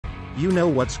You know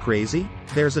what's crazy?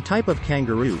 There's a type of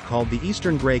kangaroo called the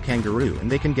eastern gray kangaroo,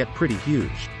 and they can get pretty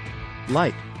huge.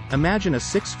 Like, imagine a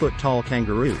 6-foot tall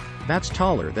kangaroo, that's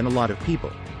taller than a lot of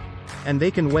people. And they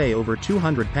can weigh over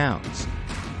 200 pounds.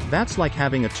 That's like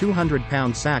having a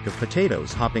 200-pound sack of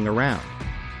potatoes hopping around.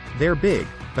 They're big,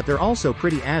 but they're also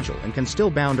pretty agile and can still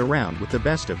bound around with the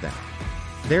best of them.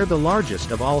 They're the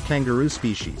largest of all kangaroo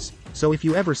species, so if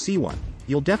you ever see one,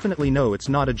 you'll definitely know it's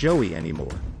not a joey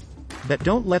anymore. But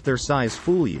don't let their size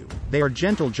fool you, they are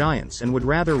gentle giants and would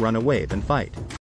rather run away than fight.